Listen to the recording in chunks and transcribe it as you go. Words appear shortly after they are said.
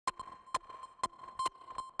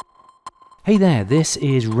Hey there, this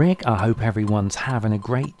is Rick. I hope everyone's having a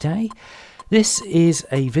great day. This is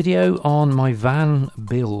a video on my van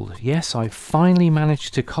build. Yes, I finally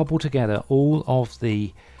managed to cobble together all of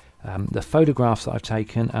the photographs that I've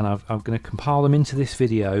taken, and I'm going to compile them into this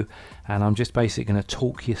video, and I'm just basically going to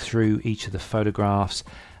talk you through each of the photographs.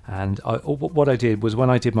 And what I did was, when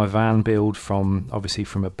I did my van build obviously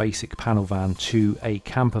from a basic panel van to a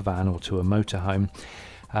camper van or to a motorhome,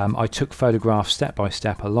 I took photographs step by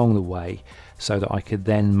step along the way so that I could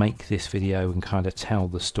then make this video and kind of tell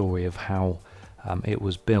the story of how it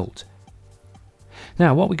was built.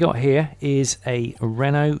 Now what we got here is a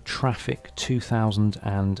Renault Traffic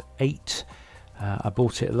 2008. I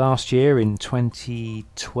bought it last year in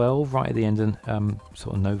 2012, right at the end of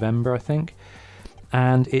sort of November I think,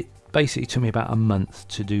 and it basically took me about a month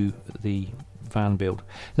to do the van build.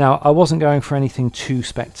 Now I wasn't going for anything too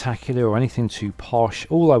spectacular or anything too posh.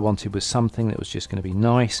 All I wanted was something that was just going to be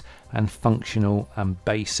nice and functional and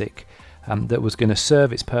basic, that was going to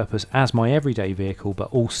serve its purpose as my everyday vehicle,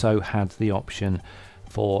 but also had the option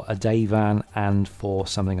for a day van and for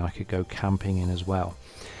something I could go camping in as well.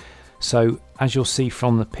 So as you'll see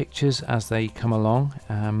from the pictures as they come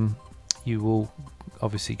along, you will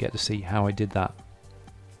obviously get to see how I did that.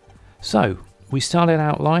 So we started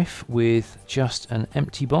out life with just an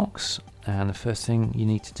empty box, and the first thing you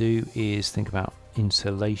need to do is think about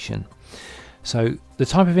insulation. So the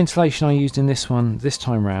type of insulation I used in this one this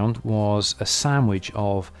time round was a sandwich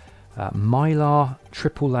of Mylar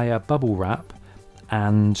triple layer bubble wrap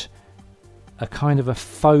and a kind of a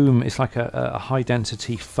foam. It's like a high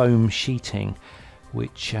density foam sheeting,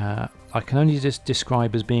 which I can only just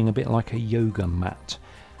describe as being a bit like a yoga mat.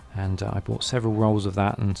 And I bought several rolls of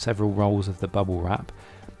that and several rolls of the bubble wrap,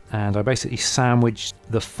 and I basically sandwiched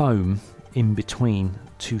the foam in between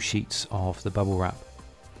two sheets of the bubble wrap.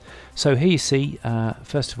 So here you see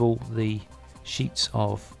first of all the sheets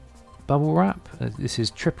of bubble wrap. This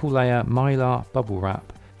is triple layer Mylar bubble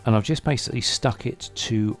wrap, and I've just basically stuck it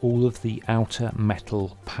to all of the outer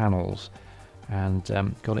metal panels and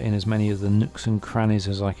got it in as many of the nooks and crannies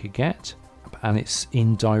as I could get. And it's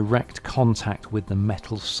in direct contact with the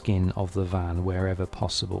metal skin of the van wherever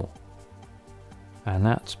possible. And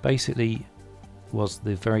that basically was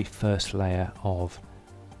the very first layer of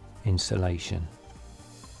insulation.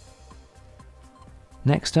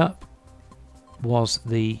 Next up was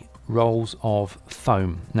the rolls of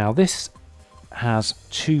foam. Now this has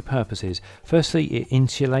two purposes. Firstly, it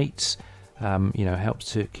insulates,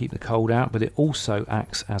 helps to keep the cold out, but it also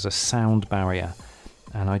acts as a sound barrier.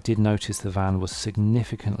 And I did notice the van was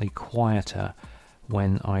significantly quieter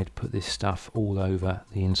when I'd put this stuff all over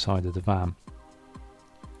the inside of the van.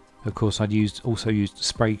 Of course, I'd also used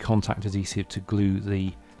spray contact adhesive to glue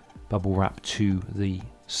the bubble wrap to the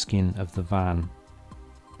skin of the van.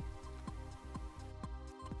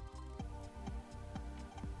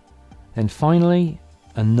 Then finally,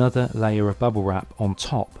 another layer of bubble wrap on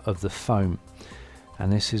top of the foam.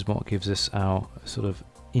 And this is what gives us our sort of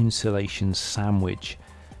insulation sandwich.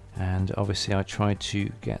 And obviously I tried to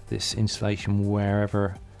get this insulation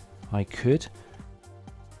wherever I could.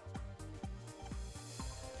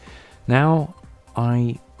 Now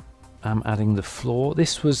I am adding the floor.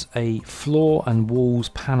 This was a floor and walls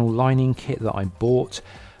panel lining kit that I bought.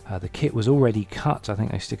 The kit was already cut. I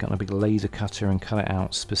think they stick it on a big laser cutter and cut it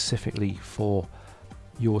out specifically for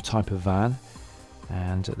your type of van.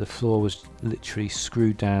 And the floor was literally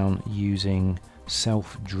screwed down using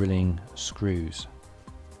self-drilling screws.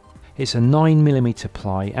 It's a 9mm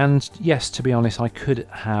ply, and yes, to be honest, I could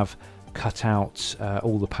have cut out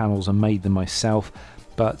all the panels and made them myself,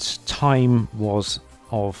 but time was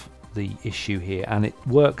of the issue here, and it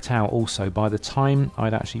worked out also. By the time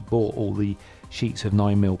I'd actually bought all the sheets of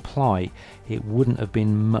 9mm ply, it wouldn't have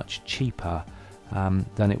been much cheaper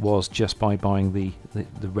than it was just by buying the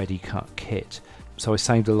ready cut kit. So I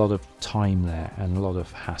saved a lot of time there and a lot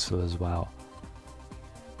of hassle as well.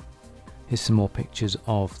 Here's some more pictures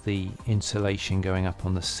of the insulation going up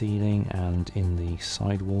on the ceiling and in the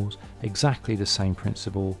sidewalls. Exactly the same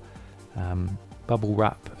principle. Bubble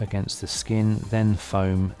wrap against the skin, then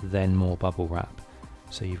foam, then more bubble wrap.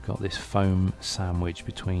 So you've got this foam sandwich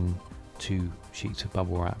between two sheets of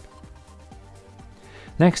bubble wrap.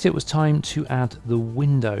 Next it was time to add the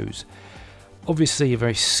windows. Obviously a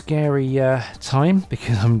very scary time,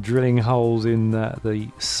 because I'm drilling holes in the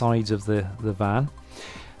sides of the van.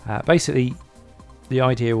 Basically the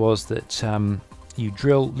idea was that you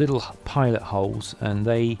drill little pilot holes, and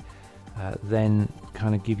they then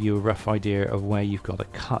kind of give you a rough idea of where you've got to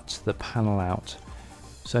cut the panel out.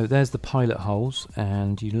 So there's the pilot holes,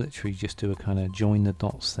 and you literally just do a kind of join the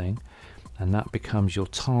dots thing. and that becomes your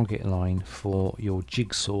target line for your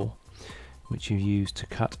jigsaw, which you use to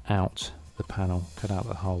cut out the panel, cut out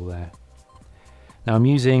the hole there. Now I'm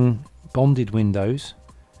using bonded windows,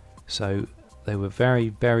 so they were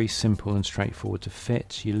very simple and straightforward to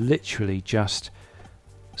fit. You literally just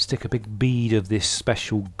stick a big bead of this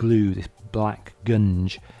special glue, this black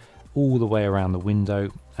gunge, all the way around the window,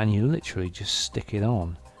 and you literally just stick it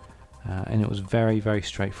on. And it was very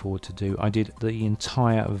straightforward to do. I did the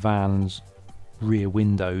entire van's rear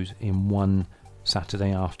windows in one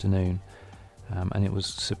Saturday afternoon, and it was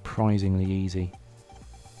surprisingly easy.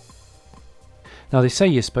 Now they say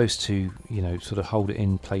you're supposed to, you know, sort of hold it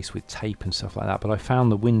in place with tape and stuff like that, but I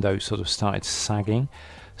found the window sort of started sagging.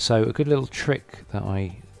 So a good little trick that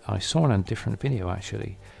I saw in a different video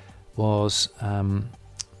actually was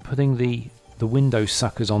putting the window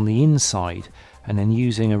suckers on the inside and then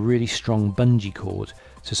using a really strong bungee cord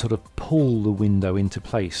to sort of pull the window into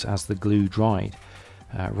place as the glue dried,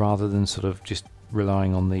 rather than sort of just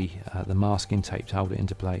relying on the masking tape to hold it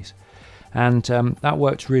into place. And that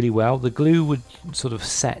worked really well. The glue would sort of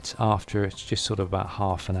set after it's just sort of about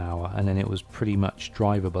half an hour, and then it was pretty much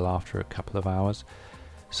drivable after a couple of hours.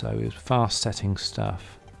 So it was fast setting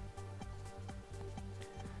stuff.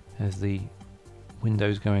 There's the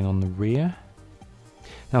windows going on the rear.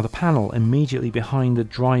 Now the panel immediately behind the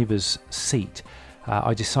driver's seat,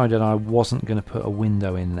 I decided I wasn't going to put a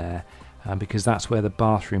window in there because that's where the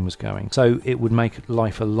bathroom was going. So it would make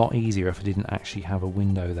life a lot easier if I didn't actually have a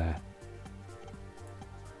window there.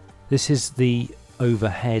 This is the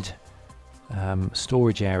overhead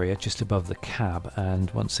storage area just above the cab, and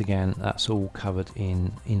once again that's all covered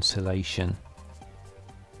in insulation.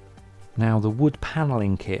 Now the wood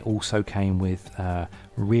panelling kit also came with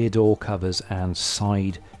rear door covers and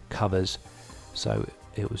side covers, so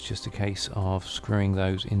it was just a case of screwing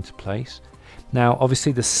those into place. Now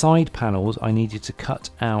obviously the side panels I needed to cut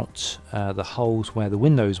out the holes where the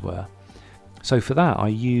windows were, so for that I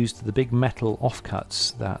used the big metal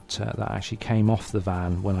offcuts that actually came off the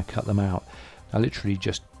van when I cut them out. I literally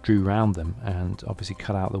just drew round them and obviously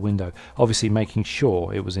cut out the window, obviously making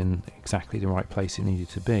sure it was in exactly the right place it needed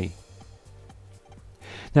to be.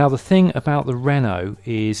 Now the thing about the Renault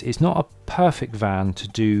is it's not a perfect van to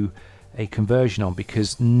do a conversion on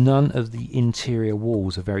because none of the interior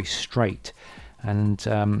walls are very straight, and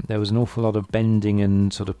there was an awful lot of bending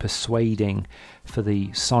and sort of persuading for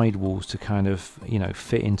the side walls to kind of, you know,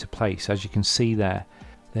 fit into place. As you can see there,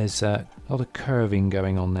 there's a lot of curving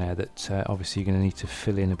going on there that obviously you're going to need to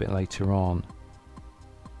fill in a bit later on.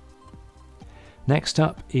 Next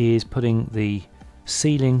up is putting the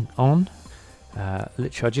ceiling on.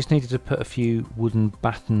 Literally I just needed to put a few wooden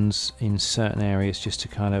battens in certain areas just to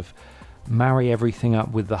kind of marry everything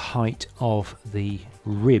up with the height of the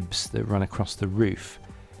ribs that run across the roof,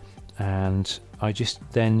 and I just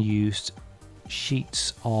then used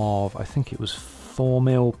sheets of, I think it was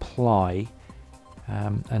 4mm ply,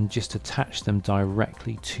 and just attach them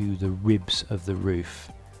directly to the ribs of the roof.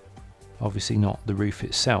 Obviously not the roof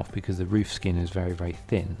itself because the roof skin is very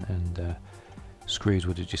thin, and screws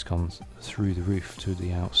would have just gone through the roof to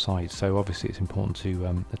the outside, so obviously it's important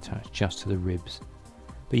to attach just to the ribs.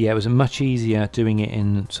 But yeah, it was much easier doing it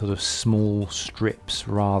in sort of small strips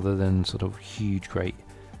rather than sort of huge great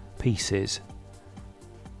pieces.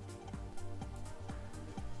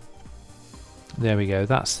 There we go,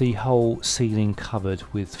 that's the whole ceiling covered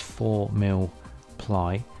with 4mm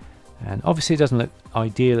ply, and obviously it doesn't look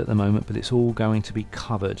ideal at the moment, but it's all going to be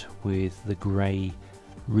covered with the grey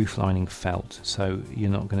roof lining felt, so you're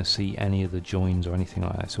not going to see any of the joins or anything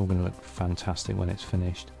like that. It's all going to look fantastic when it's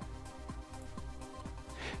finished.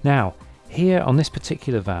 Now here on this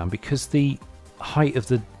particular van, because the height of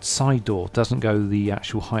the side door doesn't go the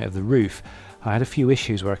actual height of the roof, I had a few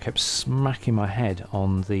issues where I kept smacking my head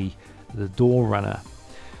on the door runner.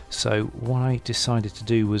 So what I decided to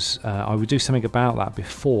do was I would do something about that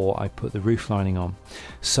before I put the roof lining on.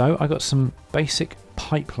 So I got some basic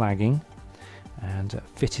pipe lagging and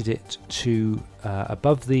fitted it to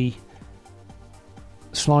above the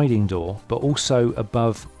sliding door, but also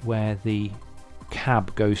above where the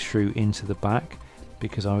cab goes through into the back,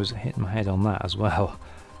 because I was hitting my head on that as well.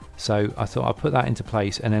 So I thought I'd put that into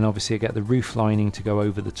place, and then obviously I get the roof lining to go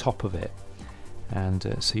over the top of it,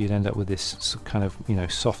 and so you'd end up with this kind of, you know,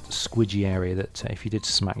 soft squidgy area that if you did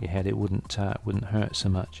smack your head it wouldn't hurt so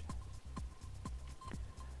much.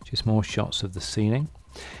 Just more shots of the ceiling.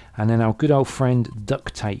 And then our good old friend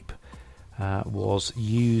duct tape was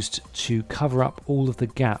used to cover up all of the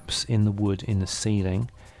gaps in the wood in the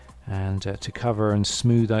ceiling, and to cover and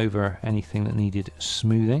smooth over anything that needed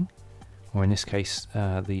smoothing. or in this case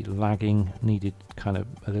the lagging needed kind of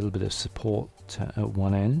a little bit of support at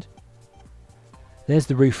one end. There's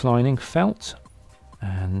the roof lining felt,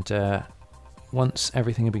 and once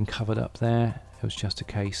everything had been covered up there, it was just a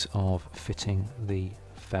case of fitting the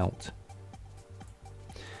felt.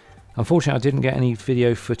 Unfortunately, I didn't get any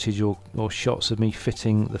video footage or shots of me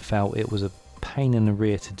fitting the felt. It was a pain in the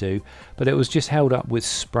rear to do, but it was just held up with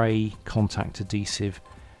spray contact adhesive,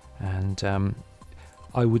 and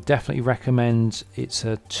I would definitely recommend. It's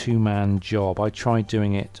a two-man job. I tried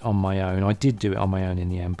doing it on my own. I did do it on my own in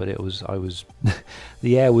the end, but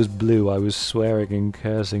the air was blue. I was swearing and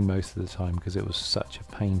cursing most of the time because it was such a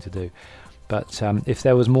pain to do. But if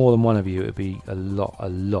there was more than one of you, it would be a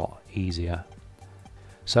lot easier.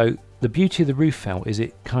 So the beauty of the roof felt is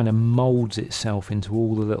it kind of molds itself into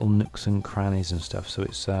all the little nooks and crannies and stuff. So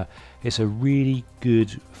it's a really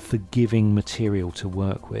good, forgiving material to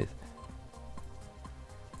work with.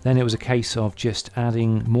 Then it was a case of just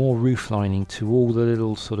adding more roof lining to all the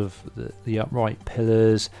little sort of the upright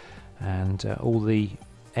pillars and all the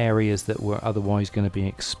areas that were otherwise going to be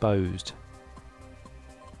exposed.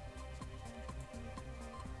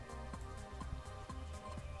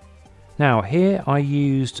 Now here I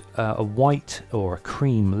used a white or a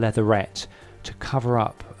cream leatherette to cover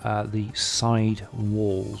up the side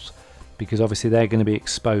walls, because obviously they're going to be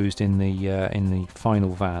exposed in the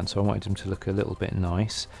final van, so I wanted them to look a little bit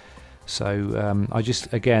nice. So I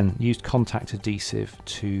just again used contact adhesive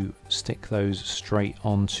to stick those straight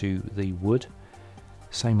onto the wood.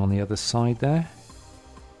 Same on the other side there,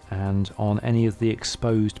 and on any of the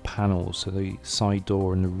exposed panels, so the side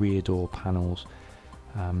door and the rear door panels.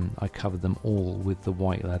 I covered them all with the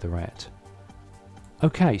white leatherette.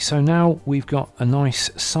 Okay, so now we've got a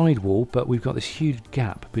nice side wall, but we've got this huge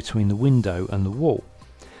gap between the window and the wall.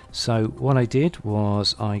 So what I did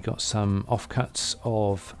was I got some offcuts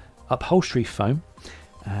of upholstery foam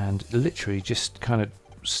and literally just kind of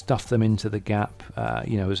stuffed them into the gap,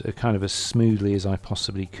 as kind of as smoothly as I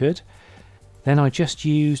possibly could. Then I just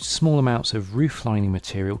used small amounts of roof lining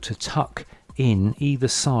material to tuck in either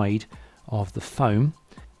side of the foam,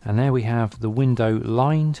 and there we have the window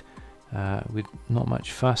lined with not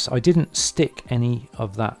much fuss. I didn't stick any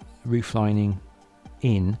of that roof lining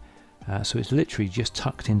in, so it's literally just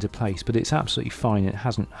tucked into place, but it's absolutely fine. It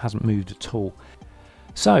hasn't moved at all.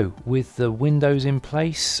 So with the windows in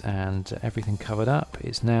place and everything covered up,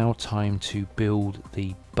 it's now time to build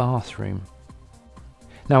the bathroom.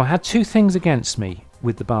 Now I had two things against me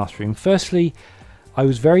with the bathroom. Firstly, I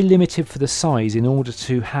was very limited for the size in order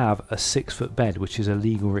to have a 6-foot bed, which is a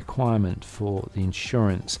legal requirement for the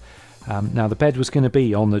insurance. Now the bed was going to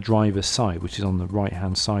be on the driver's side, which is on the right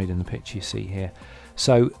hand side in the picture you see here.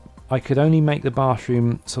 So I could only make the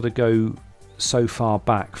bathroom sort of go so far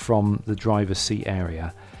back from the driver's seat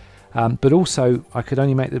area. But also I could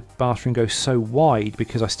only make the bathroom go so wide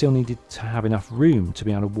because I still needed to have enough room to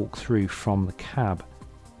be able to walk through from the cab.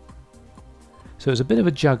 So it was a bit of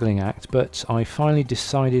a juggling act, but I finally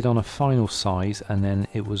decided on a final size, and then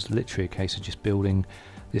it was literally a case of just building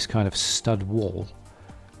this kind of stud wall.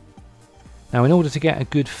 Now in order to get a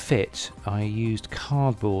good fit, I used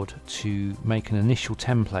cardboard to make an initial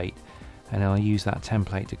template, and then I used that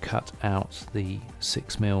template to cut out the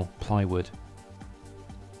 6mm plywood.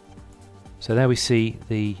 So there we see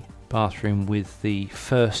the bathroom with the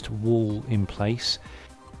first wall in place.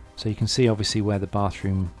 So you can see obviously where the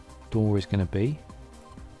bathroom door is going to be.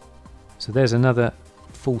 So there's another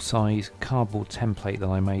full-size cardboard template that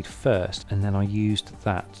I made first, and then I used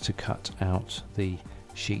that to cut out the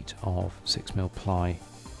sheet of 6mm ply,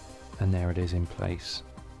 and there it is in place.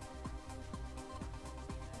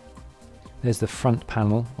 There's the front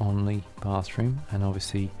panel on the bathroom, and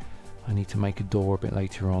obviously I need to make a door a bit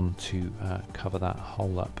later on to cover that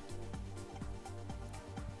hole up.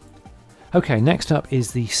 Okay, next up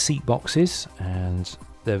is the seat boxes, and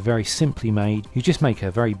they're very simply made. You just make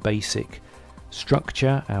a very basic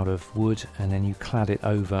structure out of wood, and then you clad it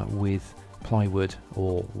over with plywood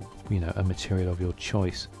or a material of your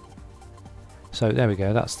choice. So there we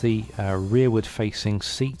go, that's the rearward facing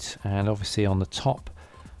seat, and obviously on the top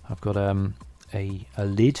I've got a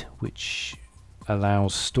lid which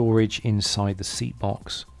allows storage inside the seat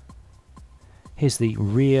box. Here's the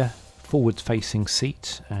rear forward facing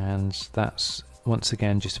seat, and that's once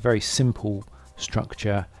again just a very simple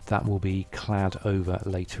structure that will be clad over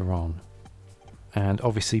later on. And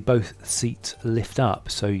obviously both seats lift up,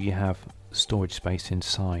 so you have storage space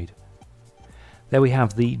inside. There we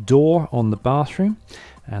have the door on the bathroom,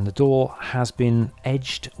 and the door has been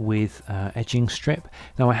edged with edging strip.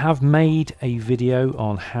 Now I have made a video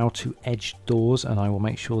on how to edge doors, and I will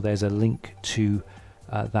make sure there's a link to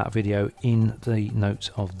that video in the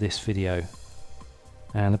notes of this video.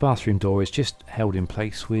 And the bathroom door is just held in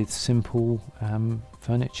place with simple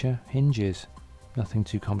furniture hinges, nothing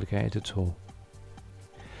too complicated at all.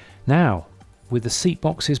 Now, with the seat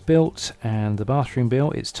boxes built and the bathroom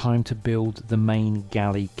built, it's time to build the main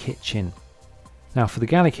galley kitchen. Now for the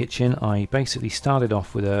galley kitchen, I basically started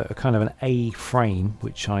off with a kind of an A frame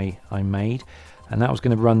which I made, and that was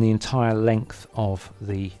going to run the entire length of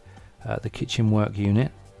the kitchen work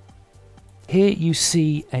unit. Here you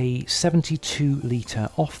see a 72 litre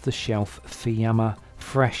off-the-shelf Fiamma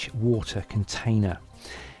fresh water container,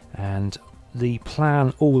 and the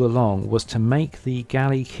plan all along was to make the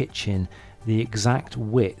galley kitchen the exact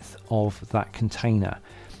width of that container,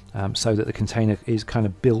 so that the container is kind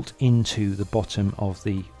of built into the bottom of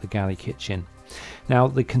the galley kitchen. Now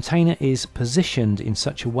the container is positioned in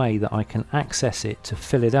such a way that I can access it to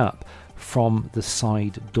fill it up from the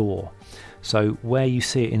side door. So where you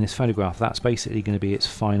see it in this photograph, that's basically going to be its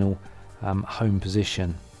final home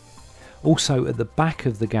position. Also at the back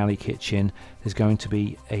of the galley kitchen there's going to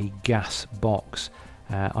be a gas box.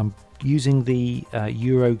 I'm using the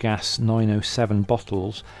Eurogas 907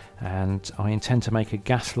 bottles, and I intend to make a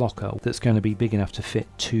gas locker that's going to be big enough to fit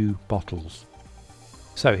 2 bottles.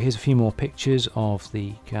 So here's a few more pictures of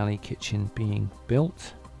the galley kitchen being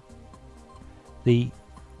built. The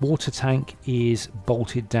water tank is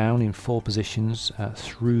bolted down in 4 positions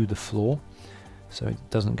through the floor, so it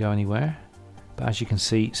doesn't go anywhere. But as you can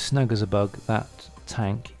see, snug as a bug, that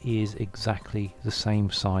tank is exactly the same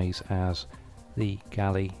size as the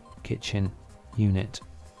galley kitchen unit.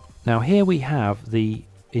 Now here we have the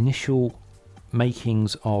initial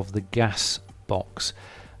makings of the gas box.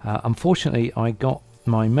 Unfortunately I got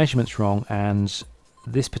my measurements wrong, and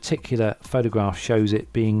this particular photograph shows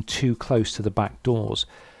it being too close to the back doors,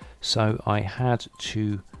 so I had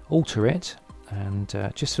to alter it, and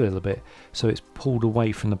just a little bit, so it's pulled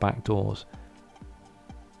away from the back doors.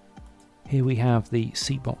 Here we have the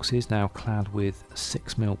seat boxes now clad with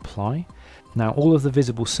 6mm ply. Now all of the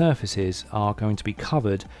visible surfaces are going to be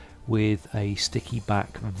covered with a sticky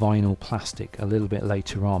back vinyl plastic a little bit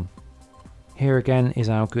later on. Here again is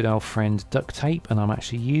our good old friend duct tape, and I'm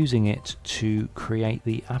actually using it to create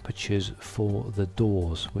the apertures for the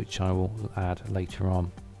doors, which I will add later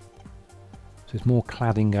on. So there's more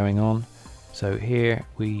cladding going on. So here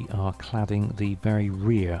we are cladding the very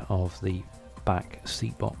rear of the back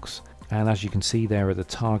seat box, and as you can see there are the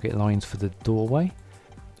target lines for the doorway,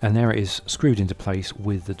 and there it is screwed into place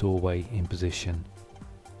with the doorway in position.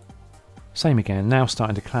 Same again, now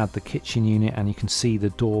starting to clad the kitchen unit, and you can see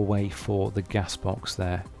the doorway for the gas box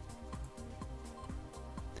there.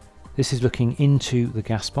 This is looking into the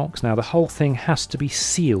gas box. Now the whole thing has to be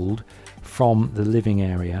sealed from the living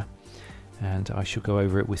area, and I shall go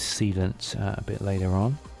over it with sealant a bit later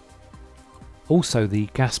on. Also the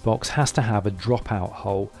gas box has to have a dropout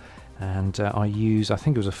hole, and I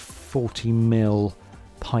think it was a 40mm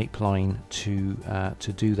pipeline to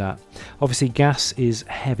do that. Obviously gas is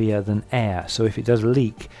heavier than air, so if it does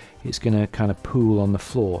leak it's going to kind of pool on the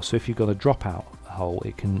floor, so if you've got a dropout hole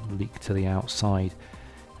it can leak to the outside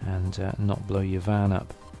and not blow your van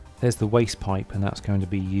up. There's the waste pipe, and that's going to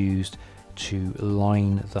be used to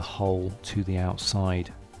line the hole to the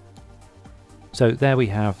outside. So there we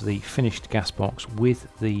have the finished gas box with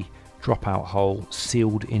the dropout hole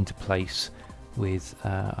sealed into place with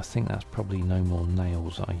I think that's probably no more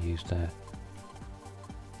nails that I used there.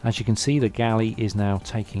 As you can see, the galley is now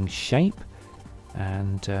taking shape,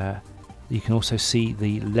 and you can also see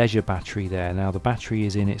the leisure battery there. Now the battery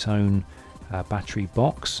is in its own battery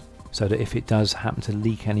box, so that if it does happen to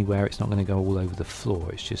leak anywhere it's not going to go all over the floor,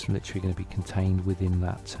 it's just literally going to be contained within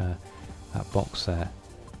that box there.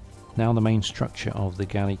 Now the main structure of the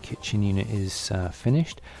galley kitchen unit is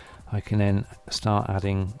finished. I can then start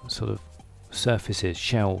adding sort of surfaces,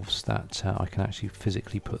 shelves that I can actually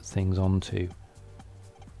physically put things onto.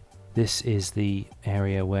 This is the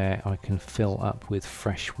area where I can fill up with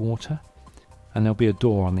fresh water, and there'll be a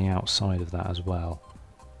door on the outside of that as well.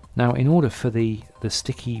 Now in order for the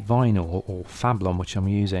sticky vinyl or Fablon, which I'm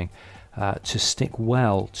using, to stick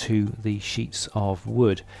well to the sheets of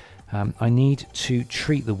wood, I need to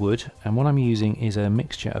treat the wood, and what I'm using is a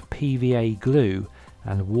mixture of PVA glue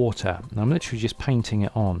and water. And I'm literally just painting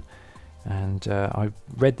it on, and I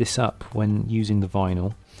read this up when using the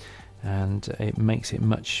vinyl, and it makes it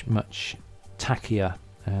much tackier,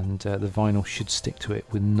 and the vinyl should stick to it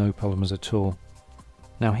with no problems at all.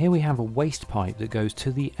 Now here we have a waste pipe that goes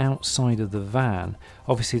to the outside of the van.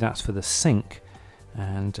 Obviously that's for the sink,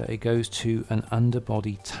 and it goes to an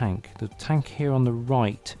underbody tank. The tank here on the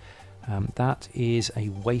right, that is a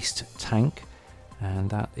waste tank, and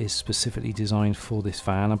that is specifically designed for this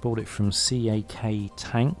van. I bought it from CAK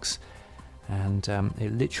Tanks, and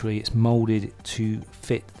it's molded to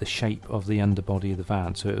fit the shape of the underbody of the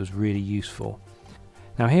van, so it was really useful.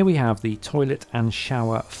 Now here we have the toilet and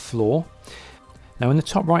shower floor. Now in the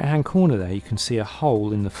top right hand corner there you can see a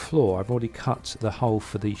hole in the floor. I've already cut the hole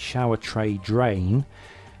for the shower tray drain,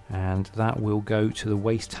 and that will go to the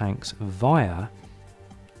waste tanks via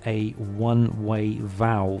a one-way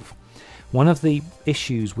valve. One of the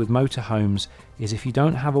issues with motorhomes is if you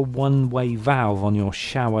don't have a one-way valve on your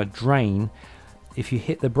shower drain, if you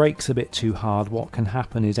hit the brakes a bit too hard, what can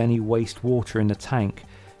happen is any wastewater in the tank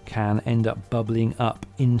can end up bubbling up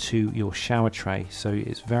into your shower tray, so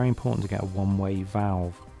it's very important to get a one-way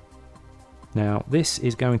valve. Now this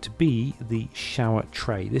is going to be the shower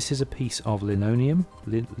tray. This is a piece of linoleum,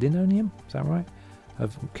 linoleum, is that right?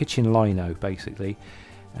 Of kitchen lino basically,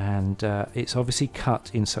 and it's obviously cut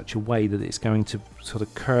in such a way that it's going to sort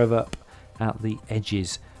of curve up at the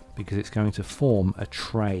edges because it's going to form a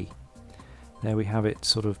tray. There we have it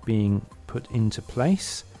sort of being put into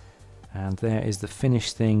place, and there is the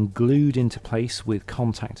finished thing glued into place with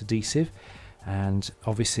contact adhesive, and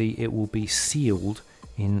obviously it will be sealed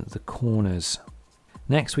in the corners.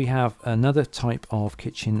 Next we have another type of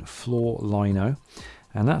kitchen floor lino,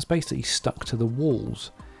 and that's basically stuck to the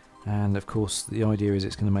walls, and of course the idea is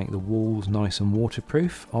it's going to make the walls nice and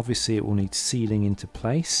waterproof. Obviously it will need sealing into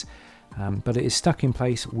place, but it is stuck in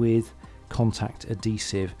place with contact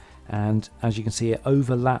adhesive, and as you can see it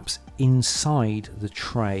overlaps inside the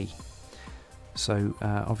tray. So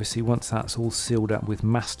obviously once that's all sealed up with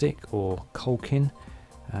mastic or caulking,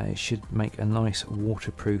 it should make a nice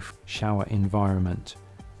waterproof shower environment.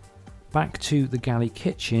 Back to the galley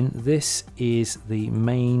kitchen, this is the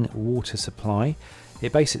main water supply.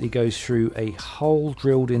 It basically goes through a hole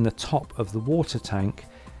drilled in the top of the water tank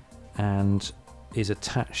and is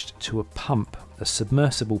attached to a pump, a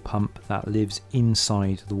submersible pump that lives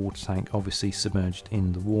inside the water tank, obviously submerged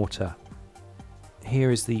in the water.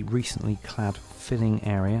 Here is the recently clad filling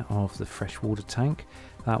area of the freshwater tank.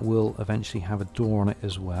 That will eventually have a door on it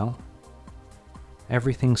as well.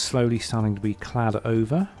 Everything's slowly starting to be clad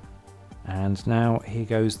over, and now here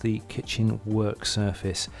goes the kitchen work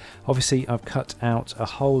surface. Obviously I've cut out a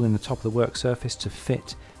hole in the top of the work surface to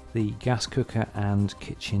fit the gas cooker and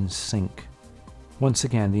kitchen sink. Once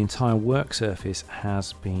again, the entire work surface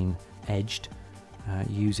has been edged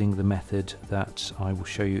using the method that I will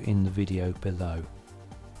show you in the video below.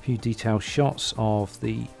 A few detailed shots of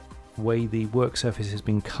the way the work surface has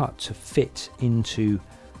been cut to fit into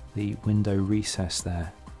the window recess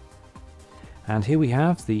there. And here we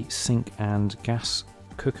have the sink and gas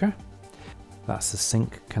cooker. That's the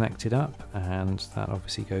sink connected up, and that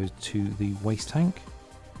obviously goes to the waste tank.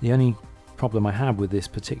 The only problem I had with this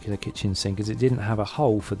particular kitchen sink is it didn't have a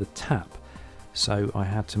hole for the tap, so I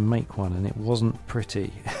had to make one, and it wasn't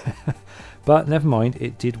pretty. But never mind,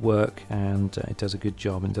 it did work, and it does a good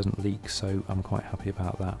job and doesn't leak, so I'm quite happy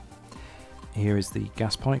about that. Here is the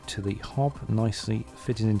gas pipe to the hob, nicely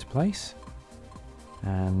fitted into place,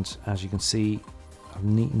 and as you can see I've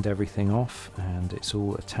neatened everything off and it's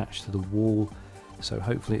all attached to the wall, so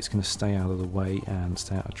hopefully it's going to stay out of the way and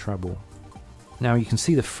stay out of trouble. Now you can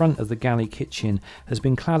see the front of the galley kitchen has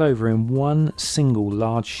been clad over in one single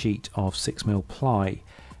large sheet of 6mm ply,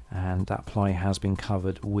 and that ply has been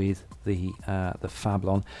covered with the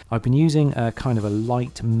Fablon. I've been using a kind of a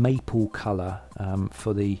light maple colour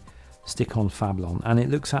for the stick-on Fablon, and it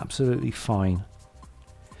looks absolutely fine.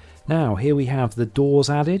 Now here we have the doors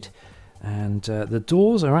added, and the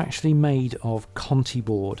doors are actually made of Conti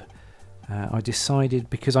board. I decided,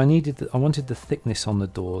 because I wanted the thickness on the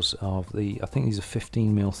doors of I think these are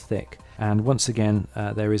 15mm thick, and once again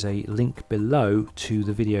there is a link below to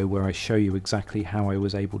the video where I show you exactly how I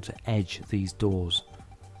was able to edge these doors.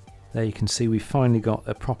 There you can see we finally got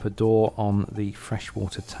a proper door on the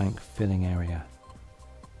freshwater tank filling area.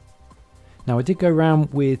 Now I did go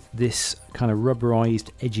around with this kind of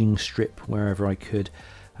rubberized edging strip wherever I could.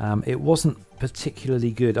 It wasn't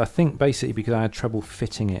particularly good, I think basically because I had trouble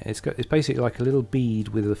fitting it. It's basically like a little bead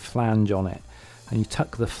with a flange on it, and you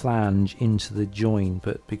tuck the flange into the join,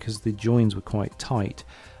 but because the joins were quite tight,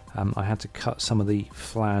 I had to cut some of the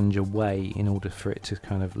flange away in order for it to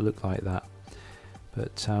kind of look like that.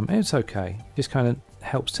 But it's okay, it just kind of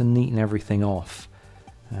helps to neaten everything off,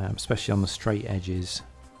 especially on the straight edges.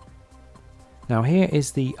 Now here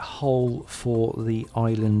is the hole for the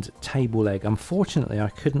island table leg. Unfortunately I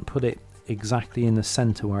couldn't put it exactly in the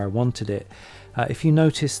center where I wanted it. If you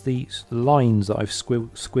notice the lines that I've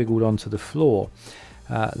squiggled onto the floor,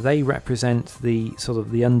 they represent the sort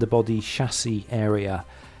of the underbody chassis area,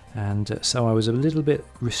 and so I was a little bit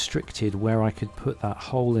restricted where I could put that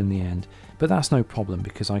hole in the end, but that's no problem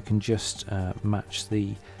because I can just match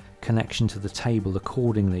the connection to the table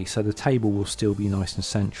accordingly, so the table will still be nice and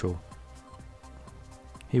central.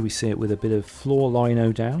 Here we see it with a bit of floor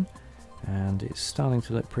lino down, and it's starting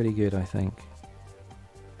to look pretty good, I think.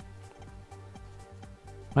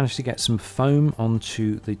 Managed to get some foam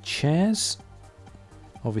onto the chairs.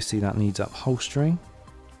 Obviously that needs upholstering.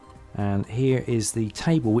 And here is the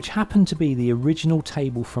table, which happened to be the original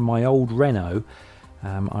table from my old Renault.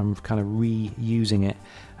 I'm kind of reusing it,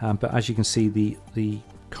 but as you can see, the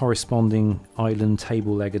corresponding island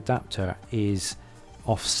table leg adapter is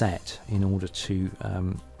offset in order to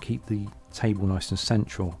keep the table nice and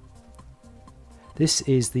central. This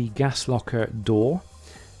is the gas locker door,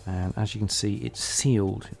 and as you can see, it's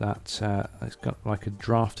sealed. It's got like a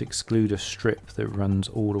draft excluder strip that runs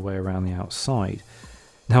all the way around the outside.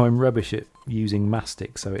 Now I'm rubbish at using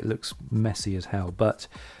mastic, so it looks messy as hell, but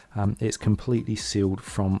it's completely sealed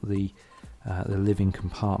from the living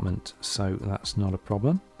compartment, so that's not a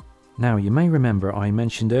problem. Now you may remember I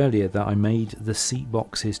mentioned earlier that I made the seat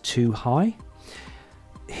boxes too high.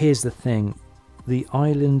 Here's the thing, the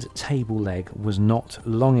island table leg was not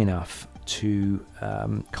long enough to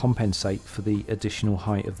compensate for the additional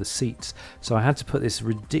height of the seats, so I had to put this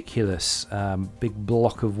ridiculous big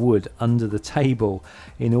block of wood under the table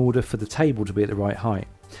in order for the table to be at the right height.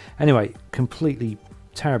 Anyway, completely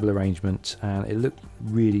terrible arrangement, and it looked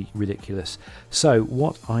really ridiculous. So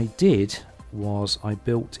what I did was I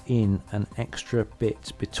built in an extra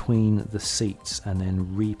bit between the seats and then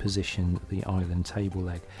repositioned the island table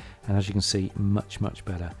leg, and as you can see, much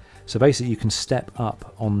better. So basically you can step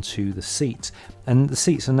up onto the seats, and the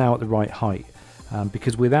seats are now at the right height,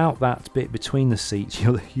 because without that bit between the seats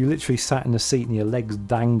you literally sat in the seat and your legs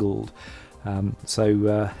dangled.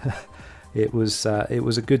 It was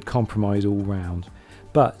a good compromise all round.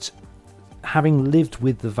 But having lived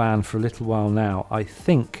with the van for a little while now, I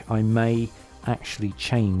think I may actually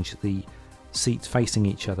change the seats facing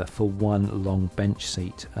each other for one long bench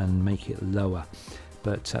seat and make it lower,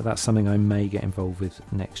 but that's something I may get involved with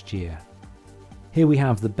next year. Here we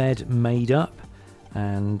have the bed made up,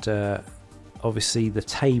 and obviously the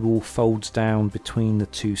table folds down between the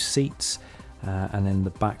two seats, and then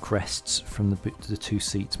the backrests from the two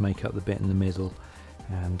seats make up the bit in the middle,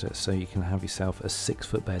 and so you can have yourself a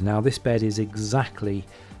 6-foot bed. Now this bed is exactly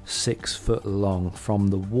 6 foot long from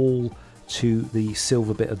the wall to the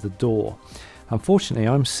silver bit of the door. Unfortunately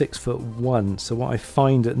I'm 6'1", so what I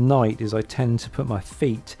find at night is I tend to put my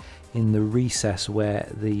feet in the recess where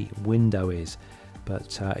the window is,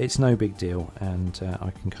 but it's no big deal, and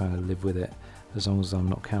I can kind of live with it as long as I'm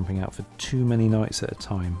not camping out for too many nights at a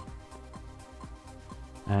time.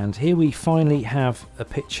 And here we finally have a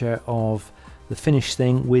picture of the finished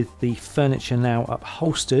thing with the furniture now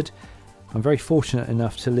upholstered. I'm very fortunate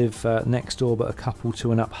enough to live next door but a couple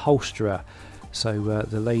to an upholsterer, so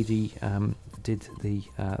the lady did the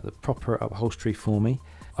proper upholstery for me.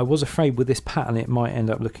 I was afraid with this pattern it might end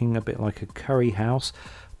up looking a bit like a curry house,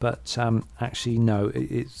 but actually no,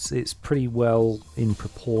 it's pretty well in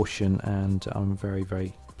proportion, and I'm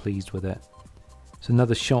very pleased with it. It's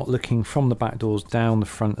another shot looking from the back doors down the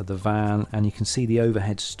front of the van, and you can see the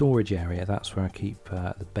overhead storage area. That's where I keep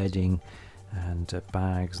the bedding and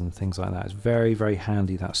bags and things like that. It's very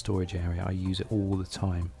handy, that storage area. I use it all the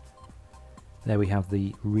time. There we have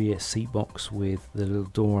the rear seat box with the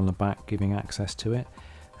little door on the back giving access to it,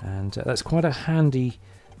 and that's quite a handy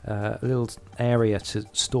little area to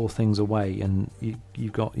store things away, and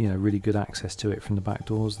you've got really good access to it from the back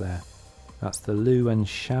doors there. That's the loo and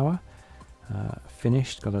shower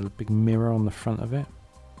finished, got a big mirror on the front of it,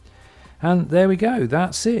 and there we go,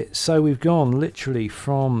 that's it. So we've gone literally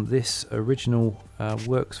from this original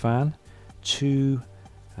works van to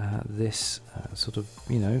this sort of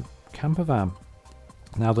camper van.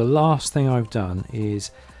 Now the last thing I've done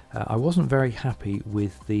is I wasn't very happy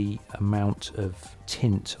with the amount of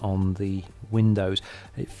tint on the windows.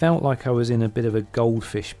 It felt like I was in a bit of a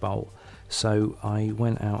goldfish bowl, so I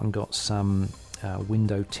went out and got some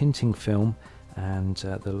window tinting film, and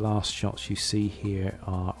the last shots you see here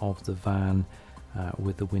are of the van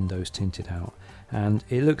with the windows tinted out, and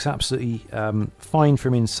it looks absolutely fine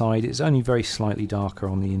from inside. It's only very slightly darker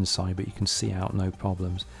on the inside, but you can see out no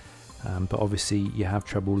problems, but obviously you have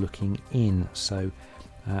trouble looking in, so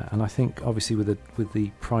and I think obviously with the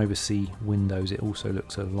privacy windows it also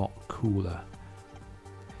looks a lot cooler.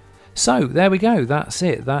 So there we go, that's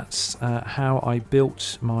it. That's how I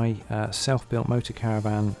built my self-built motor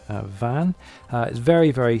caravan van. It's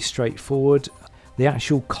very straightforward. The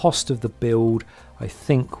actual cost of the build, I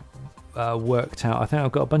think, worked out, I think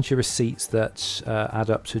I've got a bunch of receipts that add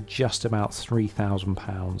up to just about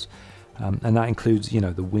 £3,000. And that includes, you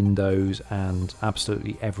know, the windows and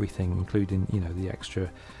absolutely everything, including, you know, the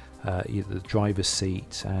extra, the driver's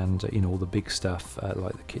seat and, you know, all the big stuff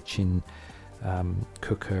like the kitchen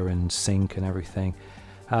cooker and sink and everything.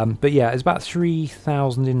 But yeah, it's about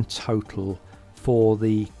 3,000 in total for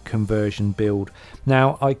the conversion build.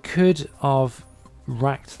 Now, I could have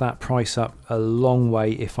racked that price up a long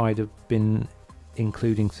way if I'd have been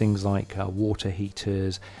including things like water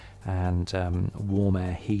heaters and warm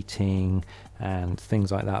air heating and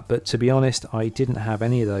things like that, but to be honest, I didn't have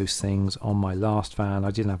any of those things on my last van.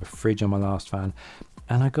 I didn't have a fridge on my last van,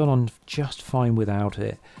 and I got on just fine without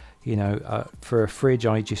it. You know, for a fridge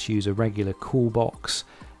I just use a regular cool box,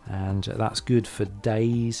 and that's good for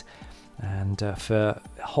days. And for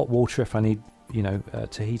hot water, if I need, you know,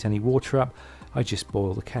 to heat any water up, I just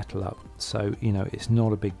boil the kettle up. So, you know, it's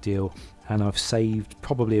not a big deal, and I've saved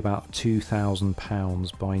probably about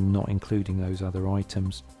 £2,000 by not including those other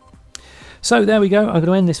items. So there we go, I'm going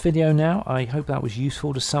to end this video now. I hope that was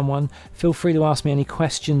useful to someone. Feel free to ask me any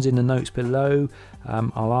questions in the notes below.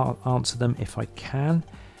 I'll answer them if I can.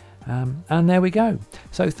 And there we go.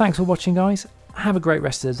 So thanks for watching, guys. Have a great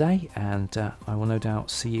rest of the day, and I will no doubt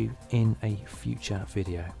see you in a future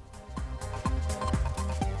video.